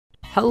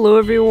Hello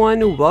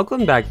everyone,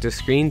 welcome back to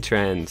Screen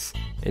Trends.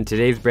 In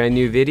today's brand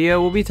new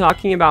video, we'll be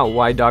talking about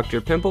why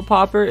Dr. Pimple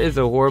Popper is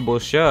a horrible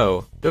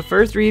show. The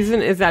first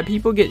reason is that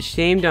people get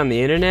shamed on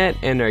the internet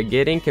and are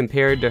getting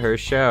compared to her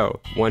show.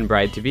 One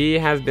bride-to-be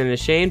has been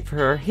ashamed for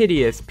her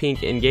hideous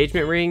pink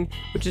engagement ring,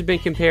 which has been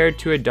compared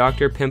to a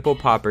Dr. Pimple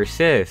Popper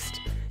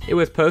cyst. It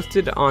was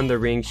posted on the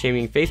ring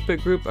shaming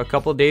Facebook group a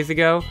couple days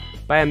ago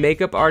by a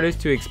makeup artist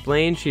to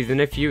explain she's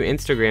in a few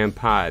Instagram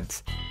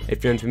pods.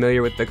 If you're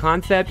unfamiliar with the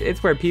concept,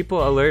 it's where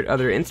people alert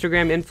other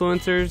Instagram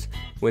influencers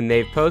when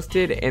they've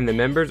posted and the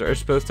members are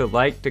supposed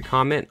to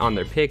comment on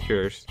their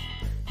pictures.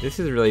 This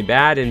is really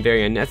bad and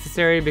very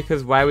unnecessary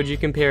because why would you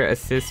compare a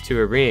cyst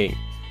to a ring?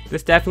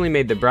 This definitely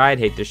made the bride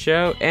hate the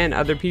show and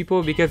other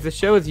people because the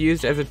show is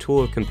used as a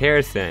tool of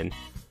comparison.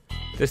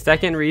 The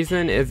second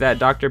reason is that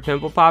Dr.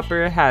 Pimple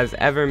Popper has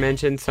ever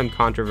mentioned some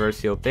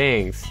controversial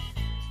things,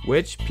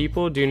 which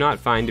people do not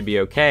find to be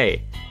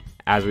okay.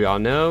 As we all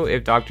know,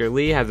 if Dr.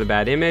 Lee has a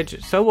bad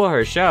image, so will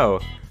her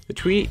show. The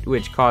tweet,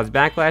 which caused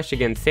backlash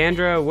against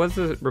Sandra, was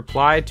a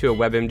reply to a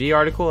WebMD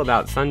article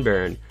about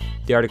sunburn.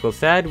 The article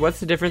said, "What's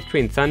the difference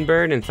between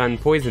sunburn and sun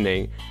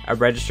poisoning?" A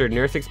registered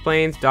nurse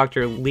explains.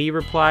 Dr. Lee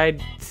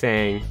replied,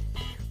 saying,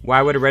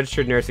 "Why would a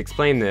registered nurse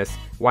explain this?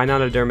 Why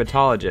not a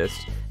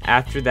dermatologist?"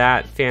 After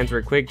that, fans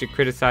were quick to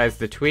criticize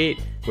the tweet,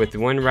 with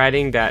one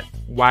writing that,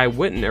 "Why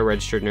wouldn't a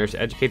registered nurse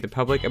educate the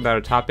public about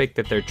a topic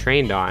that they're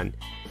trained on?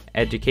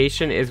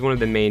 Education is one of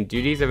the main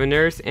duties of a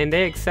nurse, and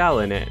they excel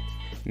in it."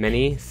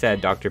 Many said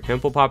Dr.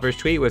 Pimple Popper's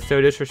tweet was so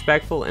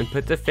disrespectful and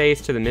put the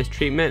face to the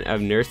mistreatment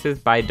of nurses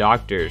by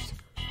doctors.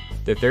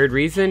 The third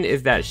reason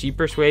is that she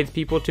persuades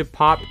people to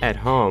pop at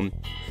home.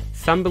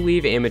 Some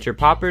believe amateur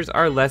poppers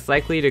are less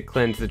likely to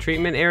cleanse the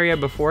treatment area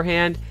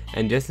beforehand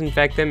and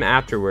disinfect them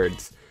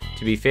afterwards.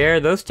 To be fair,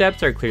 those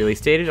steps are clearly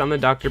stated on the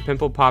Dr.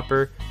 Pimple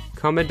Popper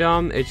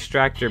Comedome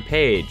extractor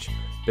page,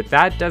 but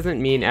that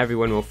doesn't mean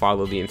everyone will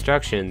follow the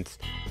instructions.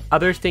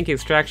 Others think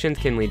extractions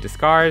can lead to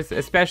scars,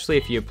 especially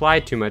if you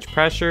apply too much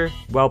pressure.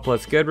 Well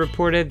Plus Good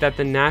reported that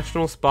the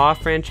national spa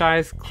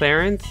franchise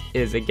Clarence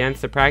is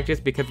against the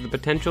practice because of the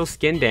potential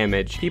skin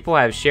damage. People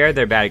have shared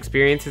their bad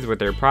experiences with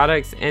their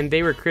products, and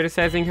they were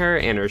criticizing her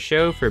and her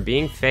show for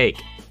being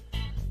fake.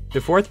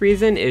 The fourth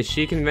reason is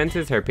she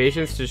convinces her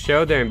patients to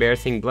show their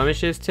embarrassing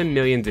blemishes to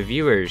millions of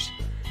viewers.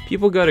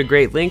 People go to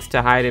great lengths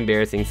to hide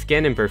embarrassing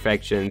skin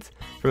imperfections,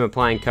 from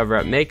applying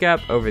cover-up makeup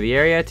over the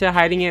area to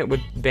hiding it with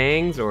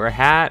bangs or a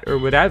hat or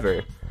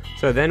whatever.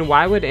 So then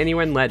why would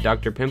anyone let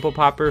Dr. Pimple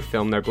Popper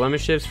film their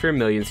blemishes for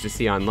millions to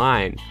see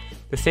online?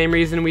 The same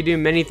reason we do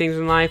many things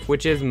in life,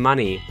 which is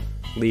money.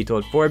 Lee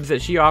told Forbes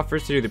that she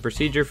offers to do the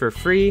procedure for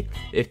free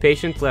if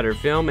patients let her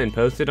film and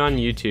post it on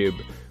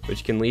YouTube,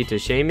 which can lead to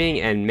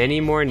shaming and many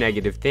more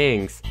negative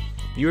things.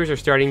 Viewers are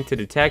starting to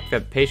detect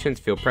that patients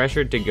feel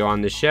pressured to go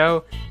on the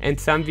show, and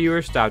some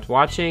viewers stopped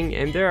watching,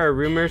 and there are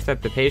rumors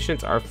that the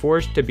patients are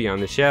forced to be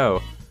on the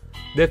show.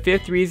 The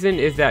fifth reason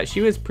is that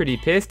she was pretty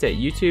pissed at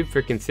YouTube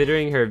for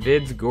considering her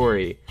vids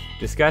gory,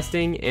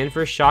 disgusting, and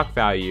for shock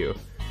value.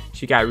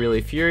 She got really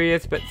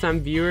furious, but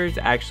some viewers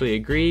actually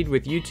agreed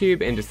with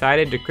YouTube and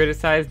decided to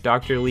criticize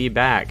Dr. Lee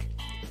back.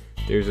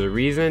 There's a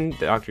reason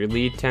Dr.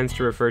 Lee tends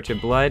to refer to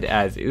blood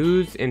as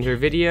ooze in her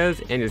videos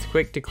and is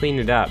quick to clean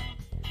it up.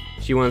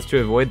 She wants to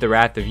avoid the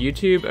wrath of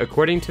YouTube,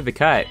 according to The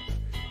Cut.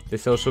 The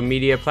social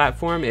media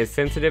platform is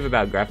sensitive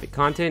about graphic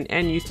content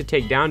and used to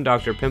take down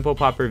Dr. Pimple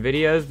Popper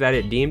videos that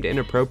it deemed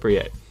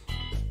inappropriate.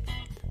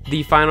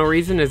 The final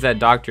reason is that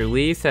Dr.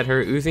 Lee said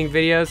her oozing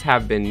videos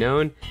have been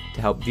known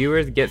to help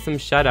viewers get some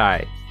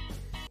shut-eye.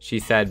 She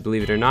said,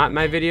 "Believe it or not,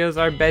 my videos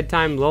are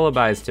bedtime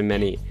lullabies to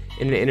many,"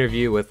 in an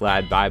interview with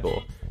Lad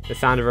Bible. The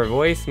sound of her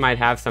voice might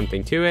have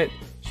something to it.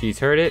 She's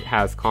heard it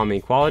has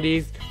calming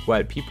qualities,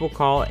 what people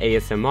call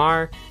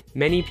ASMR.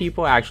 Many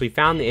people actually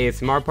found the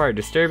ASMR part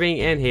disturbing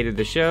and hated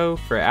the show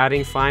for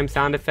adding slime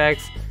sound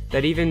effects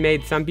that even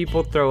made some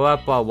people throw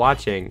up while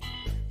watching.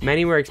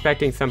 Many were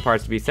expecting some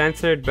parts to be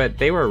censored, but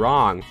they were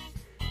wrong.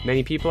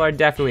 Many people are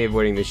definitely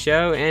avoiding the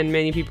show, and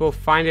many people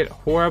find it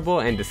horrible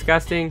and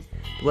disgusting,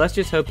 but let's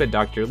just hope that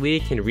Dr. Lee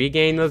can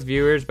regain those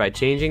viewers by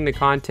changing the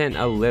content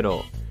a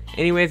little.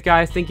 Anyways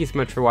guys, thank you so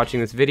much for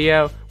watching this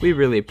video. We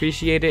really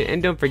appreciate it,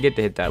 and don't forget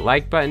to hit that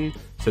like button,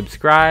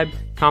 subscribe,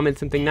 comment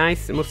something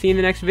nice, and we'll see you in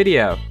the next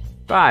video.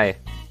 Bye!